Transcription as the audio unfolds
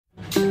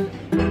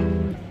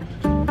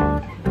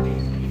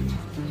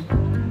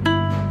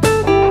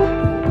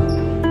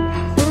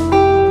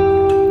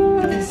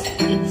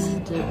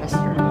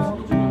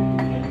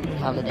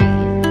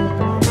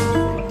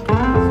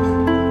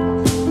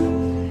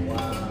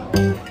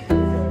Good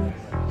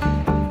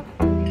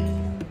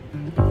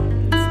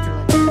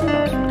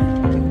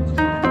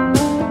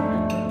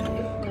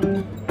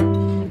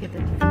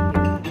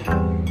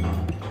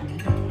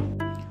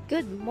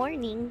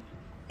morning,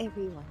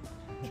 everyone.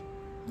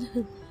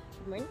 Good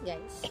morning,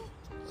 guys.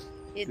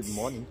 It's good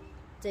morning.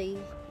 Day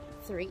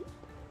 3.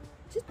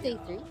 Is it day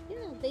 3? Yeah,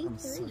 day 3. I'm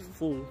so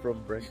full from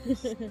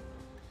breakfast.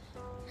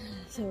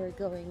 So we're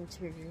going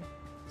to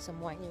some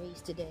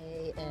wineries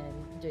today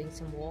and doing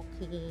some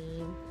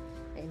walking,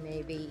 and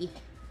maybe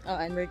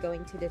and we're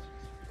going to the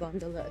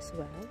gondola as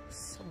well.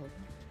 So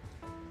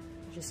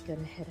we're just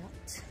gonna head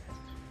out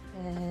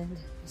and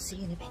we'll see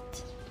you in a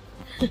bit.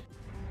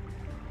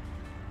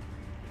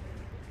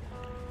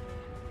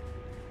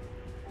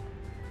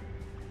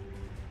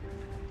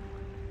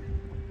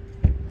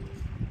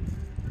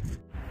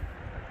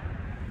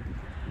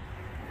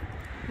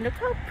 Look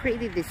how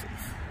pretty this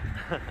is.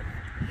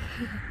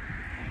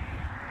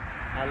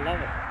 I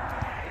love it.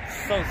 It's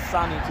so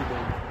sunny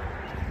today.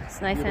 It's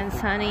nice and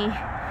sunny.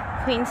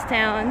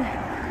 Queenstown.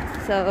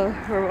 So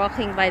we're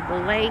walking by the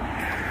lake,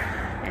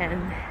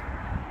 and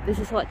this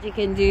is what you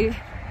can do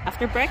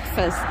after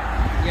breakfast.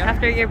 Yep.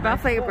 After your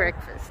buffet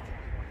breakfast.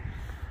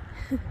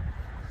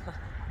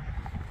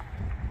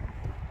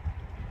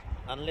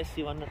 Unless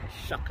you want to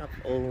shuck up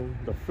all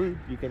the food,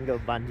 you can go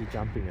bungee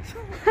jumping as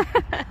well.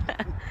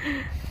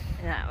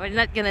 Yeah, we're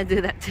not gonna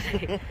do that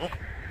today.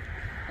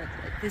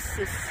 This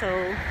is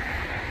so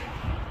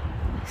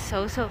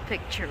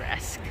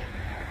picturesque.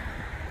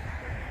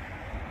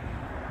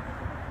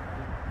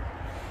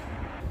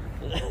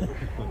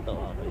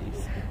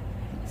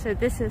 So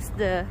this is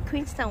the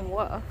Queenstown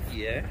Wharf.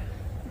 Yeah.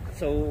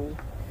 So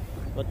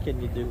what can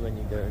you do when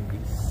you go in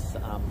these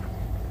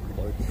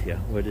boats here?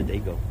 Where do they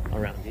go?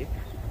 Around here?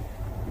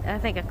 I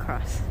think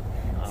across.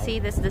 Oh. See,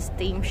 this is the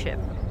steamship.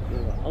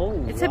 Oh,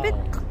 it's wow. a bit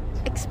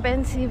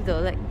expensive though,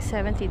 like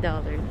 $70.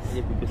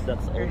 Yeah, because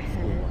that's old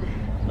school.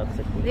 That's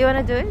a cool. Do you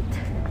wanna do it?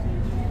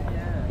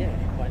 Yeah,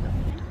 why not?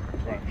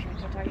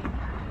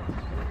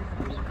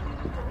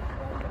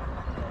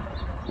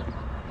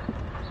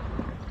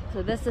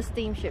 So that's the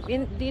steamship. Do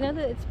you know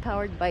that it's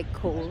powered by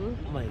coal?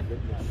 Oh my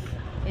goodness.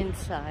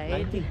 Inside.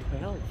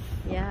 1912.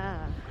 Yeah.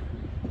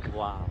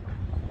 Wow.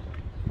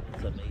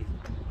 That's amazing.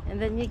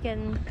 And then you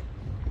can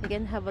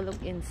have a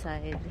look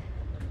inside.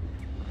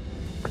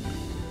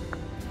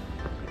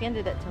 You can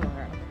do that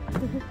tomorrow.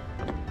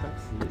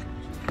 That's huge.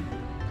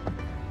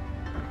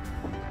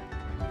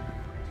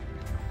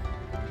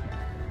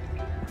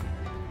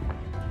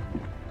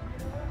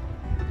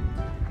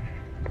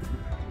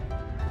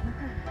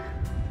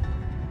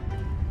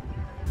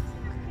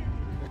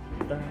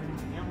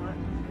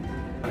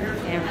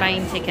 I'm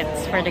buying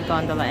tickets for the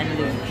gondola and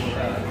luge.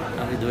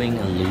 Are we doing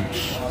a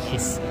luge?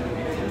 Yes.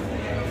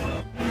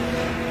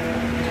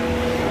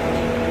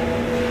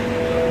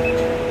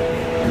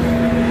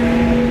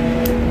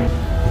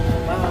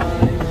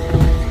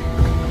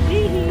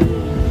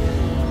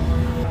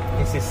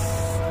 This is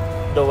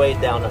the way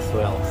down as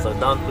well, so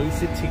don't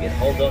lose your ticket.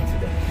 Hold on to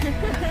them.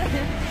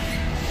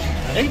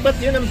 Eh, ba't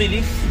yun ang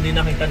bilis? Hindi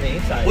nakita na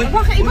isa. Uy,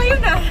 baka iba yun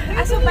ah.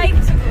 Aso bike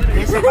siguro.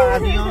 Kasi baka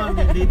yun,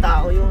 hindi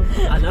tao yun.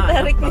 Ano,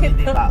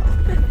 hindi tao.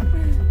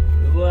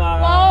 Wow!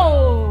 Wow!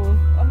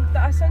 Ang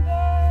taas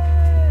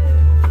agad.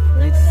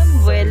 It's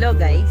vuelo,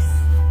 guys.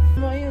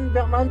 Ayun,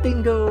 the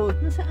mountain goat.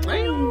 Nasaan?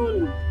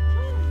 Ayun!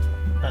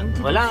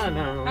 Wala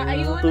na.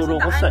 Ayun,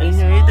 Turo ko nasa sa daan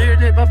inyo. mismo.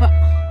 Ito, baba.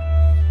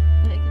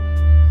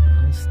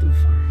 It's too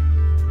far.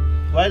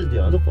 Wild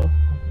yun. Ano po?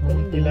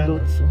 Mountain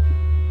goats.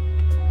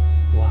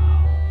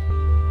 Wow.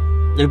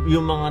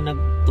 Yung mga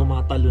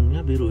nagtumatalon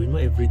nga, biruin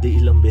mo, everyday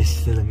ilang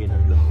beses na lang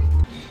ginagawa.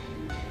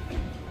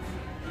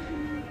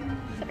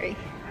 Sorry.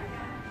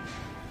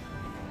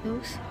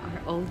 Those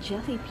are all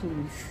jelly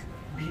beans.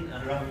 Being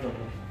around the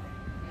world.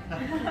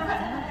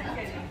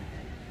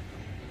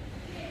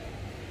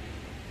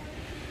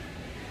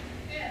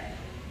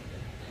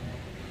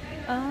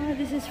 Ah,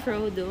 this is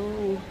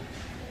Frodo.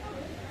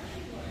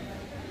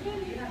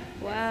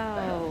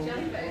 Wow.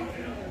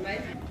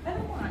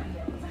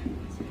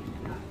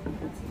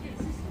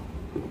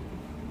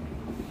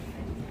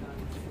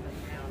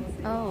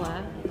 Oh, wow.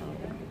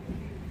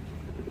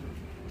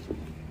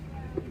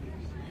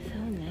 So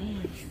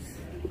nice.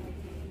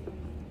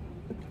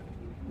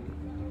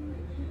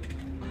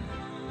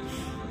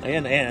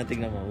 Ayan,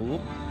 tingnan mo.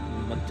 Whoop.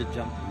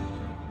 Mag-jump.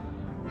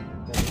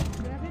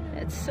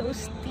 That's so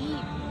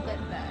steep. Look at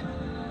that.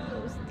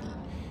 So steep.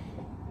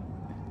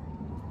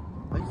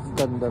 Ay,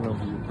 ganda ng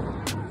view.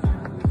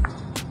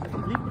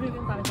 Libre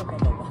rin tayo sa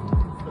pababa.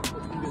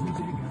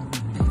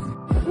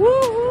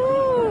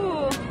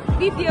 Woohoo!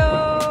 Video!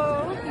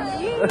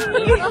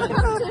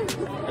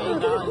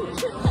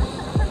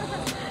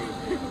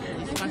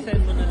 Ispasan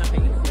mo na lang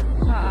kayo.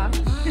 Ha?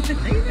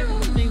 Ayun,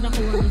 may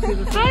nakuha mo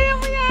sila. Kaya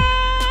mo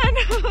yan!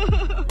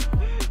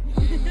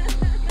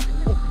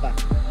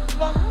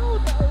 Wow!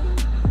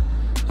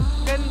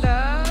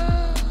 Ganda!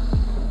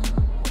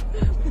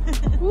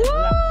 Woo!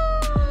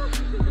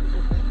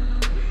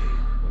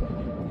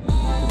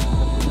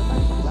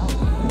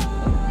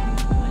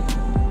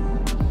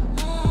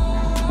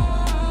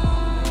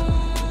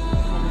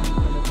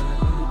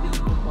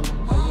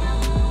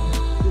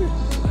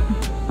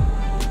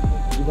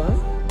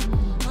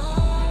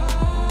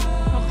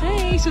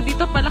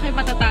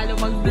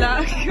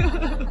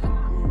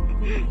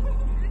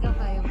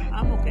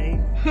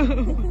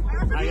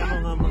 Ayaw ko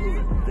nga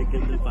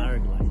mag-take the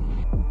paraglide.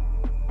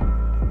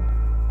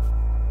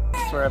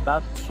 We're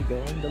about to go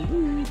on the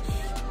luge.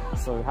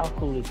 So how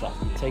cool is that?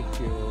 You take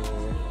your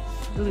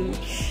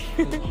luge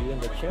you in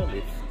the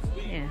chairlift.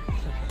 Yeah.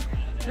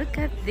 Look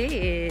at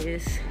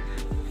this.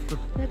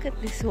 Look at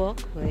this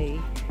walkway.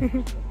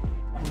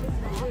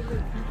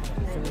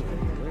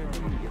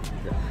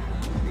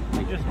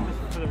 Just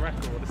for the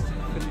record,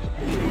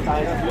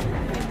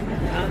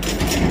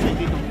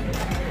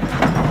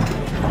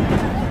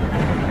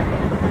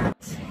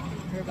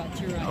 We're about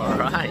to ride.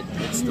 Alright,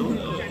 let's do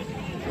it.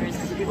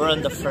 We're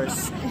on the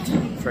first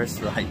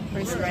ride.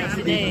 First ride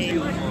today.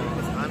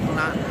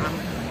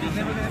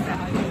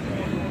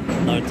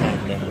 No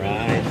tandem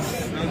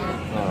rides.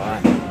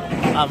 Alright.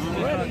 I'm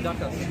ready.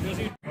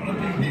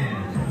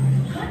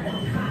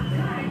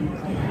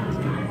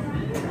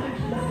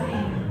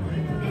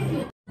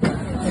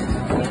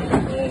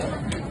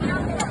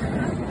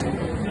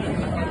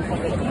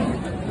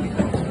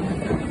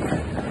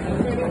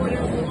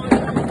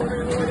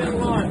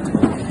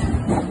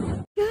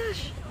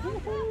 Gosh!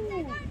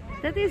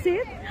 That is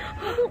it?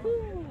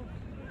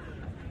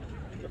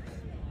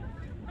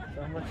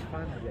 So much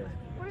fun again.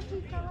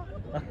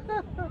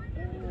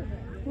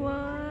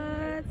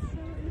 What?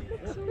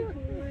 So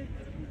good.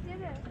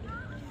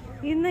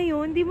 Yun na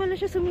yun, di mo na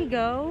siya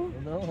sumigaw?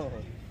 No.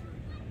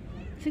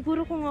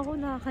 Siguro kung ako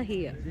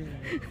nakakahiya.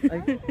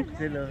 Ay,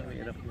 sila,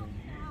 mahirap yun.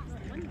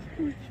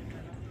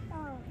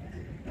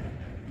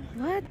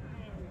 What?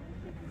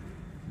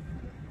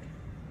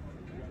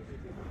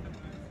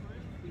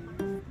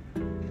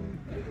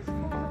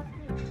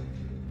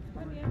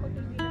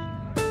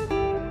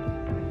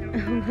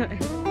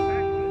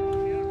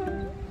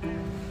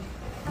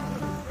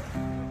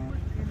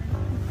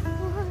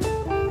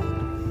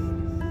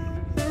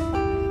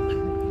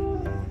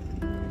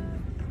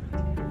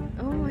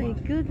 Oh my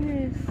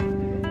goodness.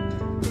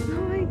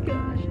 Oh my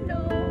gosh,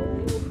 no.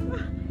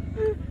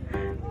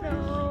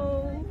 No.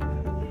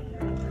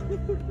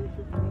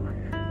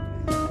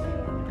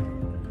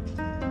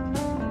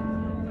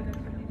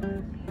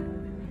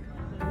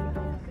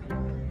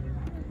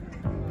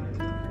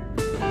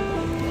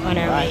 On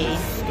our way.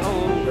 Let's go.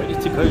 Ready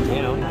to go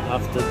down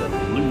after the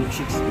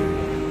luge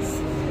experience.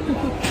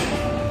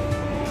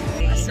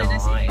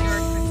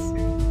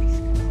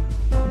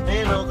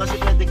 Pero kasi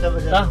pwede ka ba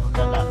dyan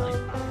maglalakay?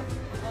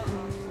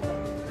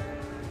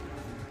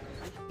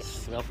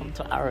 Welcome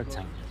to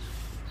Arrowtown,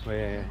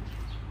 where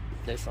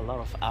there's a lot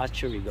of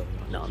archery going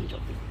on. No, I'm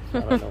joking.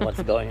 I don't know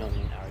what's going on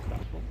in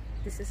Arrowtown.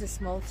 This is a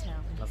small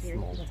town. A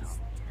small town.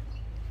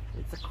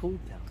 It's a cool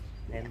town,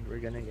 and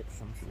we're gonna get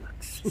some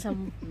snacks.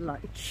 Some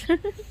lunch.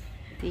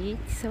 See,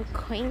 it's so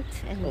quaint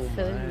and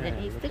so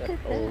nice. Look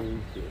at that.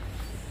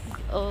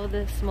 All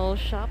the small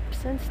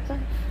shops and stuff.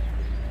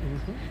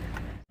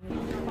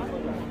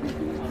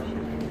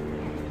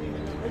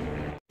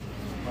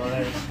 Oh,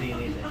 there's the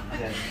need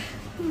it.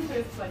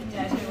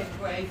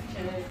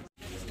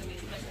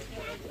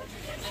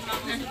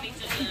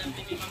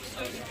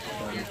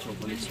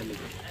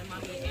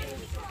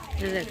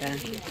 Talaga.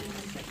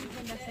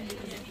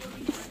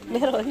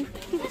 Meron.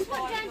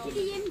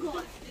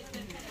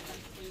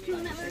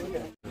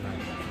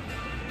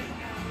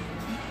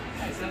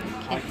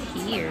 At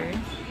here,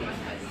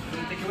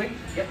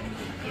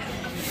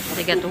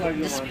 they got a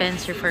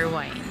dispenser for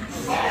wines.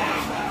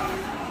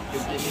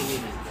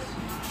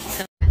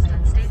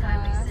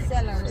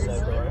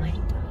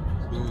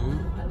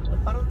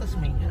 Parang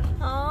Tasmania.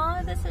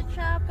 Oh, there's a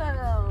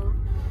chapel.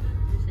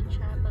 There's a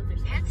chapel. There's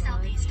a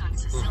southeast on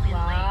Sicilian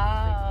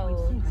wow,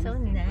 so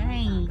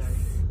nice.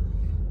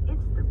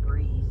 It's the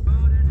breeze.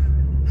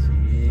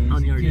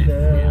 On your left,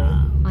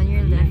 yeah. On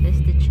your left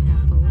is the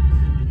chapel.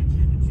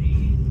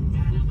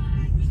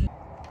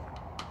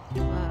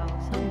 Wow,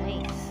 so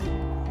nice.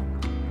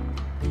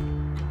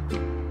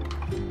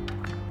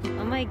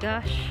 Oh my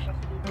gosh,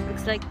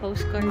 looks like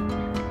postcard.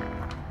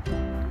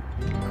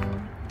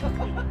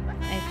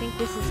 I think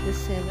this is the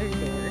cellar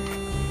door.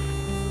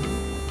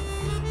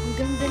 Ang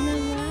ganda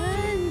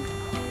naman!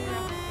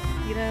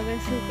 Grabe,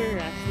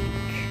 super rustic.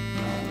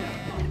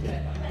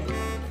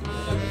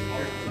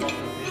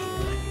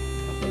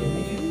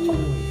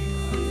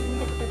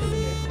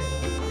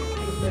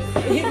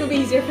 It would be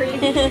easier for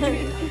you.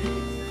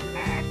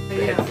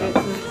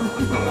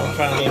 I'm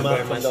trying to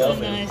prepare myself.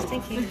 So nice,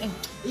 thank you. Oh.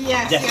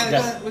 Yes, Yes, yeah,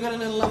 yes. we got a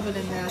little oven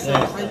in there, so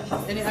Yes.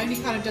 and it only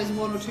kind of does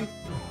one or two.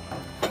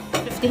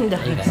 $15.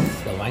 Hey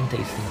guys, the wine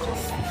tasting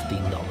costs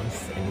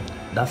 $15 and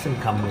it doesn't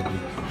come with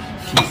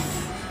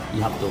cheese.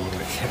 You have to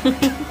order it.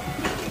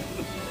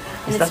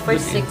 And it's for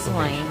 6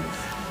 wines.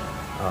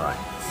 Alright,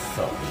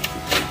 so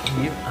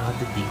here are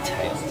the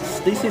details.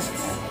 This is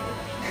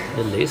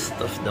the list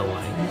of the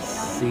wines.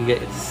 So you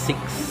get 6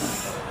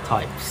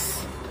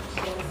 types.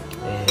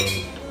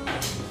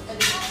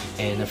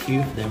 And a few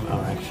of them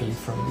are actually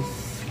from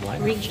this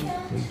wine region.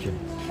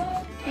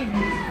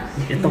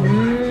 Itong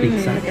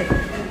pizza.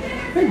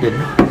 Pwede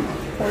na.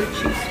 4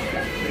 cheese.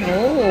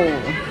 Oh.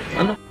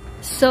 Ano?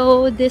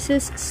 So this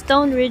is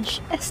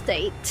Stoneridge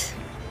Estate.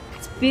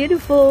 It's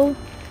beautiful.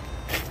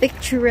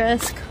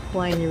 picturesque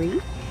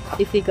winery.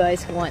 If you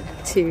guys want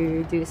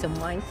to do some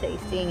wine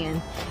tasting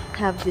and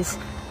have this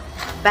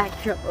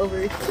backdrop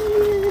over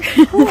here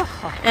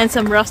and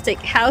some rustic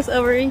house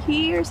over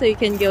here, so you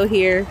can go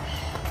here.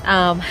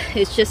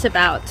 It's just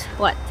about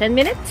what, 10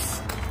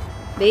 minutes,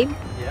 babe?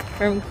 Yeah.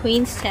 From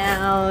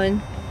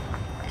Queenstown,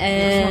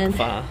 and it's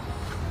not far.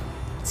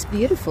 It's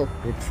beautiful.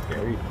 It's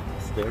very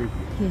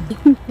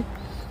beautiful. Yeah.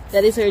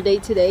 That is our day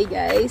today,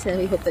 guys, and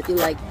we hope that you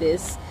like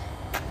this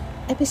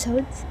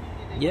episode.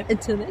 Yeah.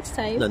 Until next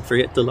time, Don't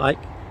forget to like,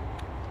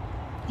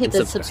 hit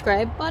the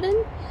subscribe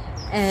button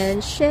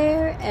and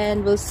share,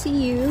 and we'll see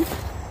you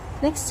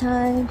next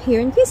time here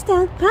in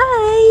Queenstown.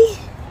 Bye!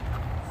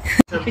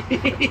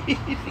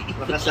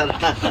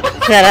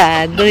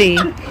 Sarado eh.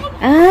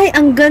 Ay,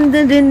 ang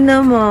ganda din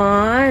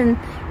naman.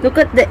 Look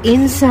at the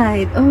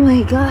inside. Oh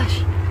my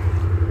gosh.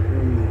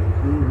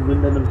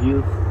 Ganda ng view.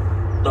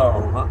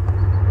 Oo nga.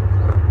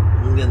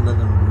 Ang ganda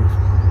ng view.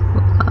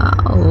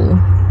 Wow.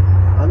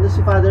 Ano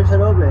si Father sa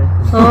loob eh?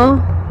 Oh?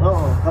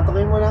 Oo,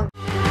 katukin mo lang.